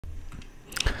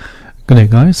Good day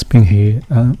guys, Ping here.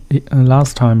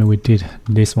 Last time we did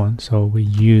this one, so we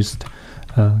used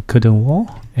curtain wall,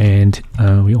 and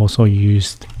we also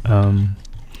used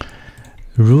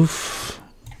roof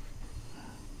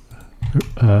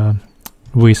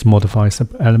with modified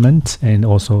sub element, and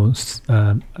also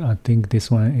I think this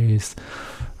one is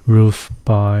roof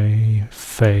by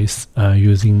face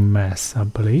using mass, I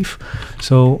believe.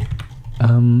 So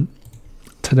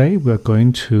today we're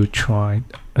going to try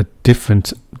a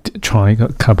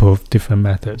couple of different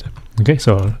methods. Okay,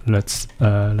 so let's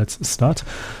start.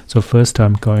 So first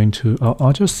I'm going to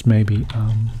I'll just maybe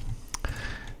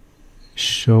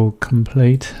show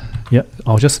complete. Yeah,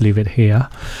 I'll just leave it here.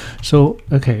 So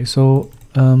okay, so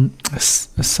some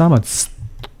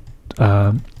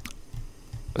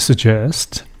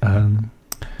suggest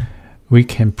we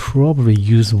can probably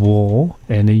use wall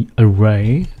and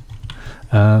array.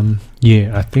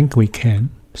 Yeah, I think we can.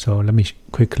 So let me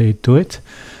quickly do it.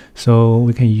 So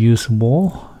we can use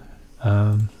wall,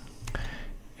 and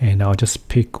I'll just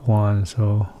pick one.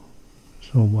 So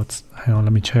what's, hang on,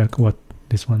 let me check what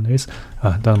this one is.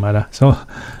 Doesn't matter. So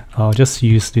I'll just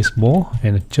use this wall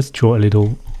and just draw a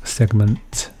little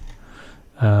segment,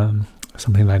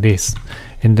 something like this,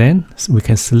 and then we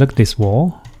can select this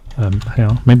wall. Hang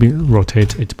on, maybe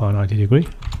rotate it by 90 degree,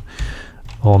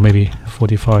 or maybe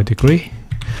 45 degree.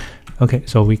 Okay,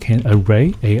 so we can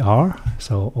array AR,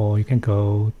 so, or you can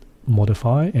go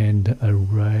modify and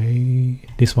array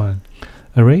this one,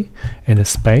 array and a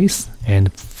space,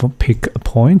 and pick a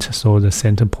point, so the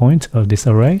center point of this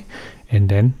array, and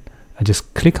then I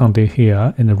just click on it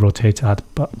here and rotate it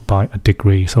by a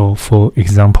degree. So for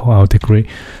example, I'll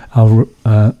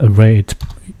array it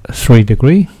 3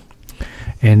 degree,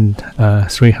 and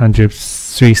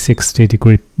 360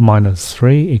 degree minus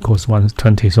 3 equals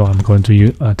 120. So I'm going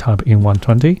to type in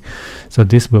 120. So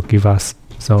this will give us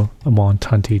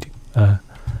 120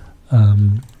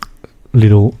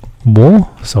 little wall.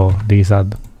 So these are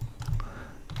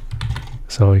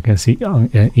so you can see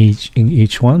in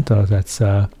each one. So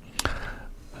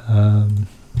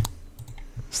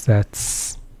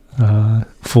that's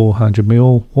 400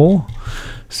 mil wall.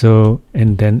 So,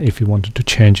 and then if you wanted to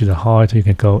change the height, you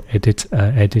can go edit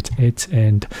it,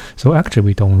 and so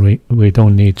actually we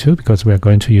don't need to, because we are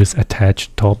going to use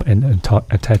attach top and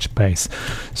attach base.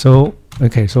 So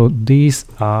okay, so these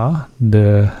are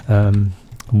the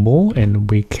wall, and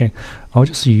I'll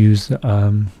just use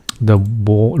the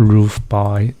wall roof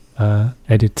by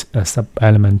edit a sub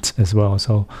element as well.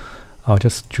 So I'll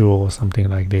just draw something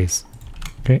like this.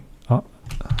 Okay,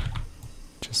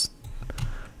 just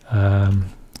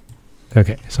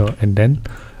okay, so, and then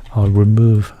I'll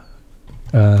remove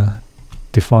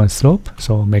define slope,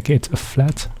 so make it a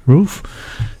flat roof.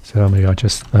 So maybe I'll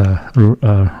just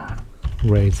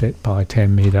raise it by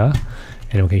 10 meter,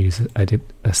 and we can use edit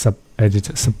a sub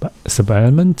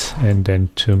element, and then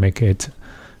to make it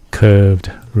curved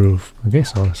roof. Okay,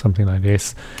 so something like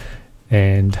this,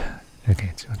 and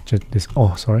okay, so just this.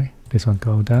 Oh, sorry, this one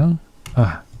go down.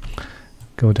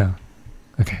 Go down.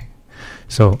 Okay.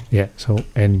 So yeah, so,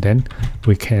 and then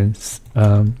we can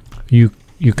you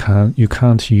can't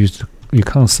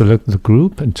select the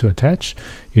group and to attach.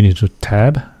 You need to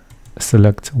tab,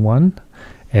 select one,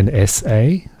 and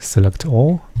SA, select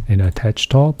all, and attach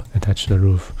top, attach the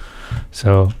roof.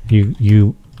 So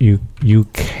you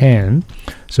can,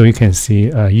 so you can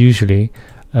see usually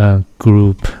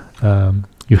group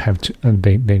you have to,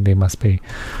 they must be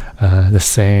the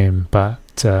same, but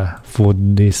for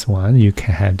this one you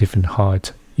can have different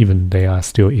height even they are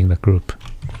still in the group.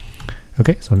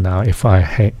 Okay, so now if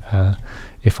I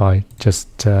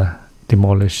just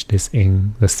demolish this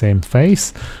in the same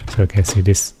face, so you can see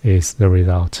this is the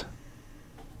result.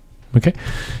 Okay,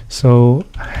 so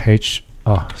HR,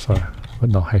 so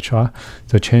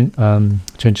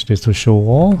change this to show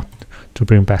wall to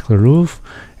bring back the roof,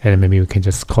 and maybe we can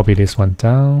just copy this one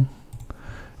down,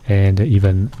 and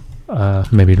even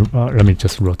maybe let me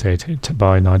just rotate it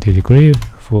by 90 degree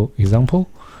for example,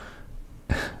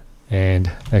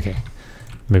 and okay,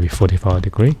 maybe 45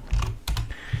 degree,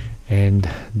 and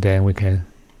then we can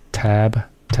tab,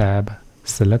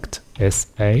 select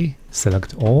SA,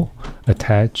 select all,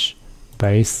 attach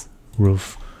base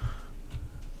roof.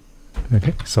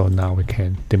 Okay, so now we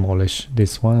can demolish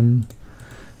this one,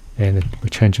 and we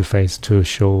change the face to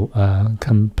show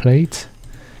complete,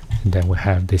 and then we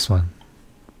have this one.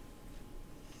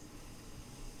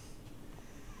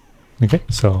 Okay,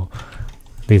 so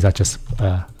these are just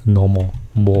normal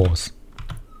walls,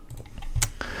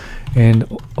 and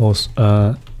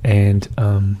also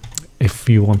if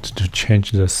you want to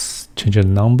change the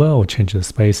number or change the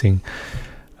spacing,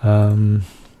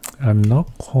 I'm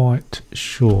not quite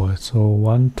sure. So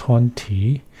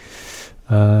 120.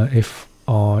 If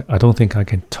I don't think I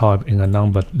can type in a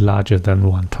number larger than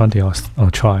 120.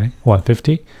 I'll try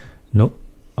 150. Nope.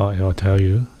 I'll tell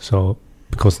you. So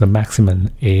because the maximum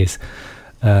is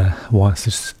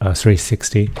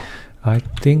 360, I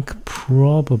think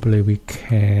probably we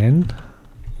can.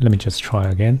 Let me just try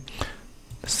again.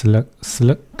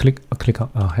 Click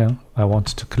on here. I want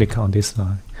to click on this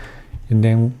line, and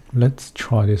then let's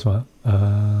try this one.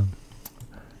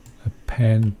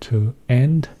 Append to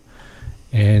end,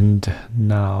 and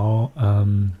now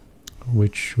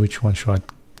which one should I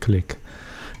click?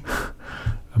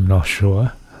 I'm not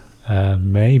sure.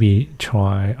 Maybe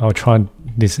I'll try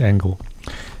this angle.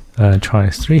 Try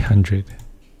 300.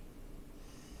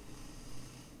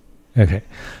 Okay,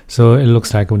 so it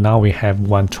looks like now we have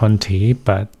 120,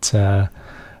 but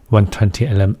 120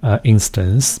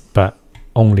 instance, but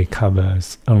only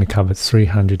covers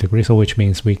 300 degrees. So which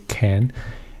means we can,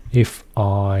 if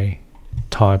I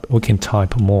type, we can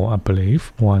type more. I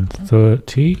believe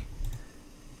 130.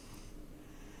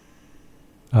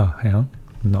 Oh, hang on,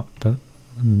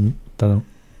 doesn't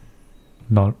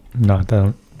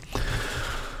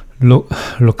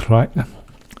look right.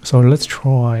 So let's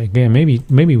try again.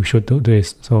 Maybe we should do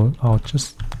this. So I'll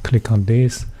just click on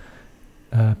this,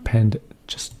 pen,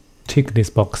 just tick this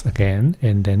box again,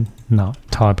 and then now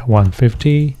type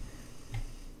 150.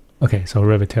 Okay, so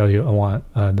Revit tell you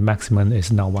the maximum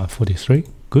is now 143.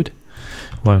 Good,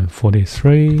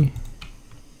 143,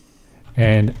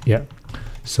 and yeah.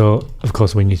 So of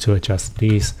course we need to adjust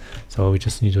these. So we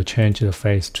just need to change the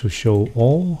face to show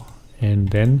all, and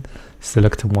then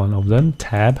select one of them.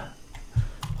 Tab.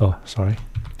 Oh, sorry.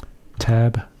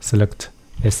 Tab. Select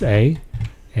SA,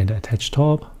 and attach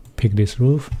top. Pick this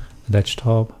roof. Attach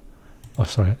top. Oh,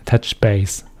 sorry. Attach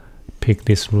base. Pick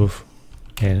this roof,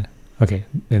 and okay.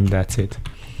 Then that's it.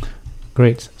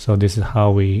 Great. So this is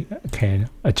how we can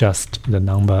adjust the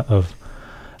number of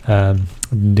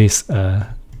this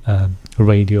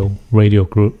radio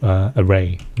group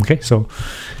array. Okay, so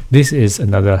this is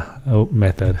another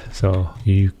method so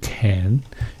you can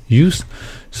use.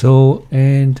 So,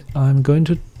 and I'm going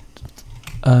to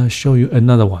show you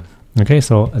another one. Okay,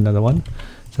 so another one.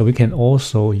 So we can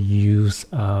also use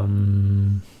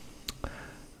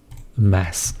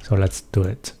mass. So let's do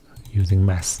it using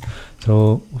mass.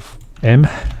 So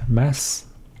mass.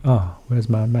 Oh, where's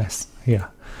my mass? Here.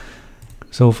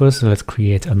 So first, let's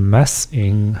create a mass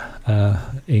in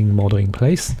model in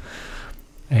place,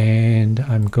 and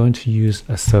I'm going to use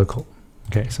a circle.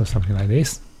 Okay, so something like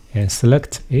this, and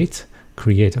select it,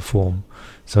 create a form.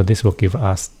 So this will give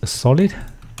us a solid,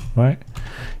 right?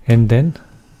 And then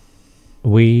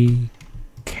we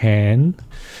can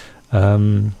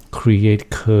create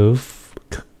curve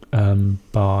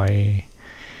by,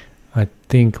 I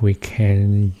think we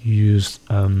can use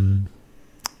let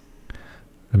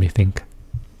me think.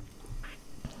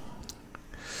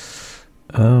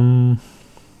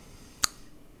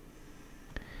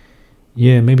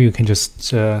 Yeah, maybe you can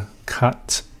just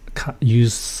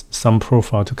use some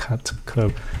profile to cut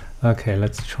curve. Okay,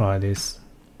 let's try this.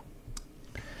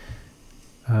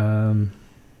 I'm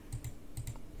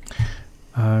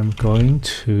going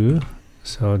to,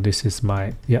 so this is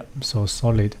my, yeah, so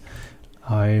solid.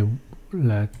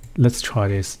 Let's try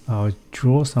this. I'll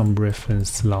draw some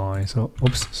reference line. So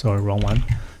oops, sorry, wrong one.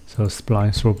 So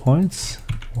spline through points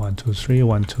 1 2 3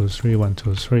 1 2 3 1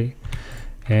 2 3,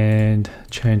 and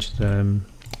change them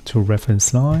to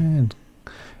reference line.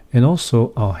 And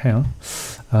also, oh, hang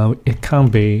on, it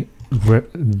can't be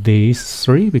these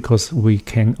three because we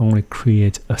can only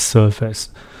create a surface.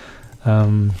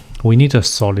 We need a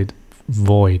solid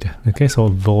void. Okay, so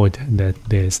void that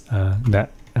there's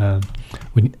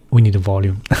we need a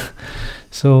volume.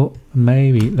 So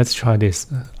maybe let's try this.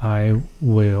 I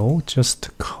will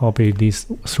just copy these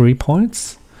 3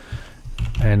 points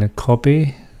and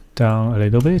copy down a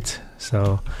little bit.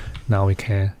 So now we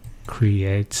can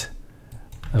create,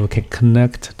 we can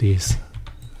connect these.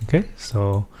 Okay,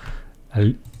 so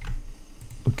we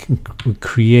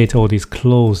create all these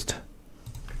closed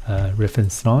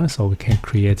reference lines, so we can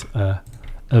create a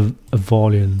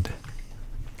volumed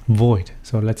void.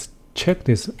 So let's check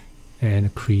this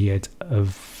and create a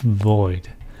void.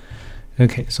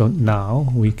 Okay, so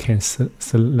now we can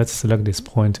let's select this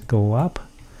point, go up,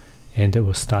 and it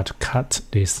will start to cut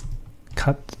this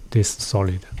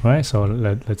solid, right? So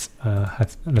let's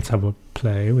have a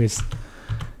play with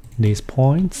these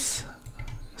points.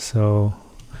 So,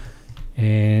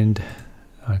 and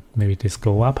maybe this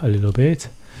go up a little bit,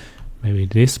 maybe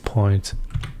this point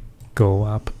go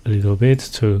up a little bit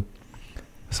to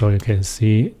So you can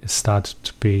see it starts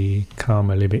to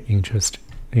become a little bit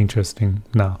interesting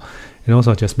now. And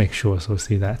also just make sure, so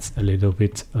see that's a little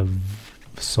bit of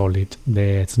solid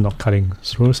there, it's not cutting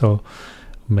through, so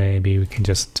maybe we can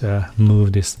just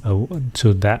move this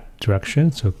to that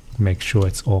direction, so make sure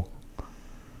it's all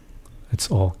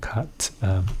cut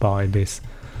by this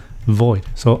void.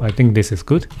 So I think this is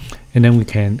good. And then we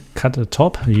can cut the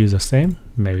top, use the same.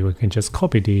 Maybe we can just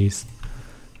copy these,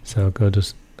 so go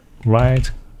to right,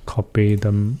 copy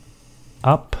them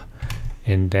up,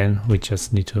 and then we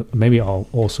just need to, maybe I'll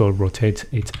also rotate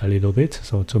it a little bit,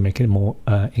 so to make it more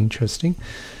interesting.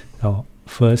 Now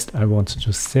first I want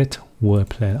to set world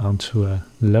plan onto a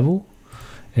level,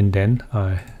 and then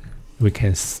we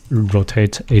can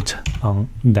rotate it on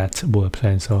that world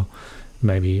plan, so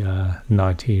maybe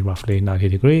roughly 90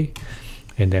 degree,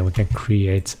 and then we can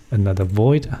create another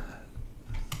void.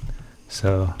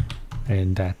 So,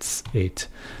 and that's it.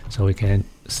 So we can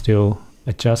still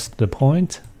adjust the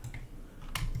point.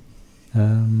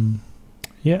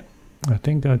 Yeah, I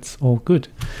think that's all good.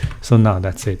 So now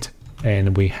that's it,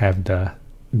 and we have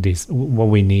this. What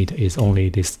we need is only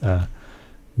this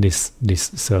this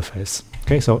surface.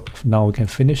 Okay, so now we can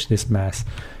finish this mask,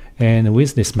 and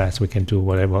with this mask we can do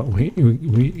whatever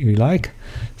we like.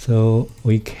 So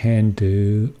we can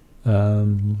do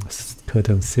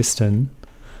curtain system,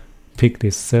 pick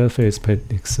this surface,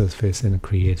 and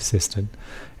create system.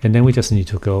 And then we just need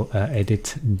to go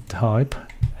edit type,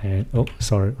 and oh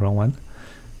sorry, wrong one.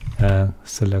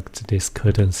 Select this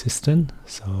curtain system,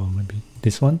 so maybe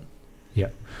this one. Yeah,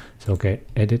 so okay,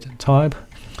 edit type.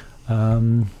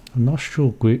 I'm not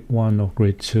sure grid 1 or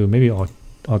grid 2. Maybe I'll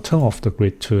turn off the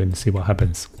grid 2 and see what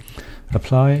happens.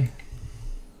 Apply.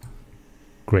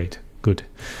 Great, good.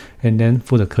 And then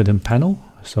for the curtain panel,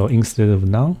 so instead of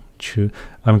none,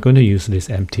 I'm going to use this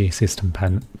empty system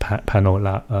panel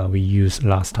we used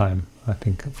last time, I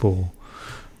think, for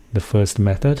the first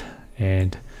method.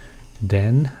 And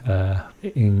then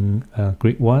in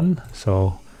grid 1,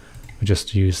 so we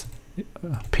just use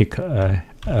pick a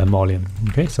mullion.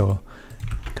 Okay, so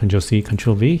Control C,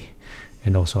 Control V,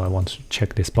 and also I want to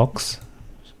check this box.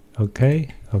 Okay,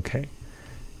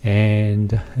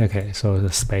 and okay, so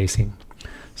the spacing.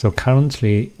 So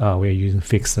currently we're using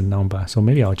fixed number, so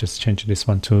maybe I'll just change this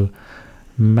one to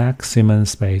maximum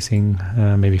spacing,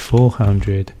 maybe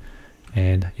 400,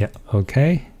 and yeah,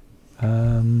 okay.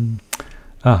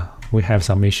 We have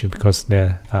some issue because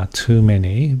there are too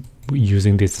many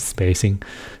using this spacing,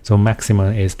 so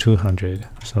maximum is 200.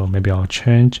 So maybe I'll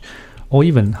change, or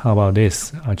even how about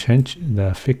this, I'll change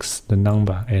the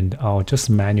number, and I'll just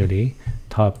manually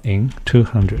type in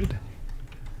 200.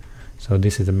 So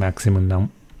this is the maximum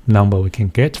number we can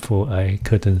get for a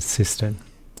curtain system.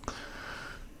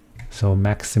 So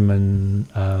maximum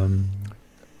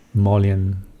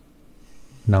mullion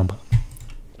number,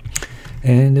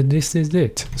 and this is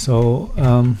it. So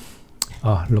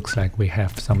looks like we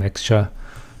have some extra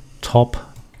top.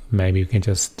 Maybe you can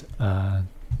just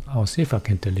I'll see if I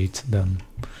can delete them.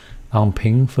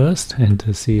 Unpin first and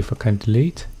to see if I can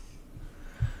delete.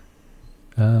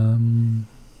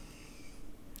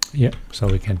 Yeah, so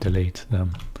we can delete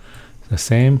them. The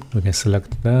same, we can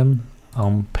select them,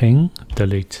 unpin,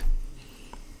 delete.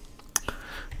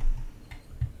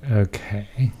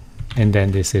 Okay, and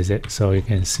then this is it. So you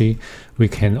can see we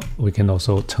can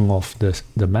also turn off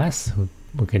the mask.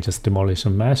 We can just demolish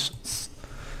the masks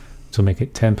to make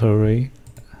it temporary,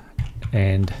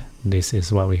 and this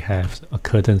is what we have, a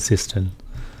curtain system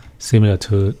similar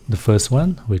to the first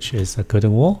one, which is a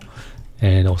curtain wall,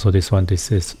 and also this one,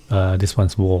 this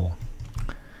one's wall.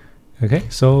 Okay,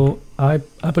 so I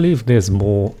believe there's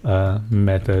more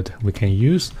method we can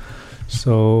use.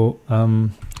 So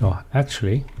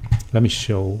actually let me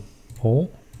show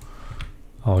all.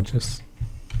 I'll just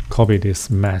copy this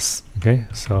mask. Okay,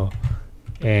 so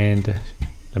and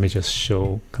let me just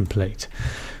show complete.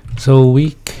 So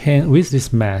we can, with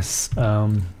this mask,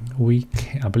 we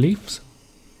can, I believe,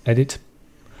 edit,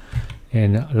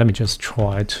 and let me just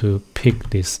try to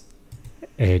pick this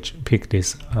edge,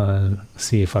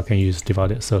 see if I can use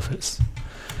divided surface.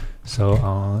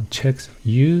 So check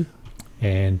U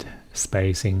and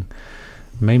spacing,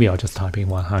 maybe I'll just type in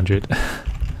 100.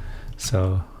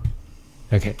 So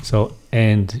okay, so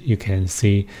and you can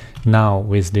see now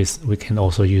with this we can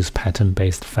also use pattern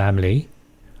based family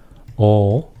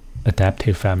or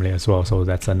adaptive family as well. So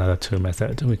that's another two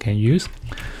methods we can use.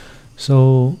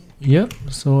 So yeah,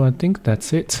 so I think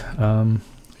that's it. Of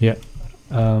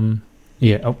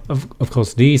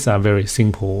course these are very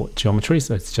simple geometries,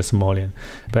 so it's just mullion,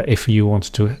 but if you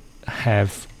want to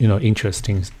have, you know,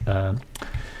 interesting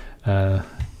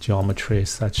geometry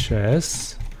such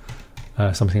as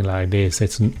something like this.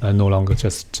 It's no longer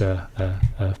just a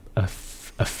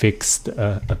fixed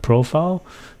profile,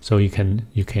 so you can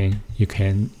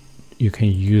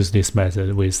use this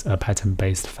method with a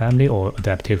pattern-based family or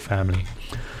adaptive family,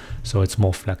 so it's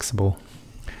more flexible.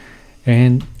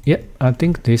 And yeah, I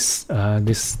think this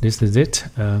is it.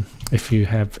 If you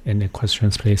have any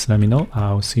questions, please let me know.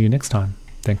 I'll see you next time.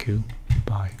 Thank you.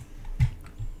 Bye.